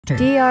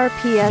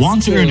DRPS.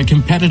 Want to earn a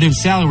competitive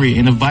salary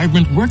in a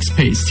vibrant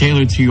workspace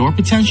tailored to your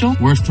potential?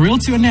 We're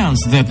thrilled to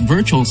announce that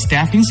Virtual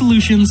Staffing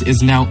Solutions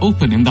is now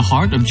open in the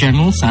heart of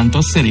General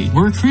Santos City.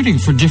 We're recruiting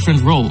for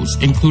different roles,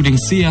 including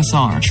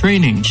CSR,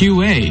 training,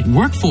 QA,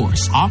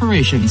 workforce,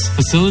 operations,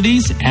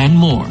 facilities, and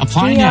more.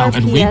 Apply now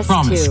and we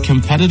promise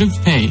competitive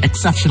pay,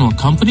 exceptional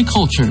company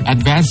culture,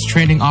 advanced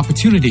training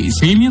opportunities,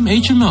 premium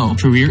HMO,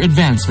 career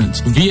advancement.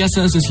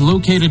 VSS is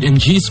located in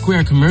G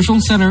Square Commercial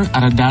Center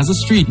at Adaza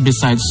Street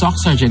beside Sock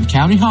Sargent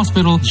County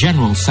Hospital,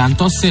 General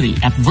Santos City.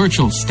 At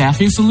Virtual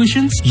Staffing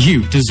Solutions,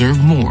 you deserve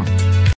more.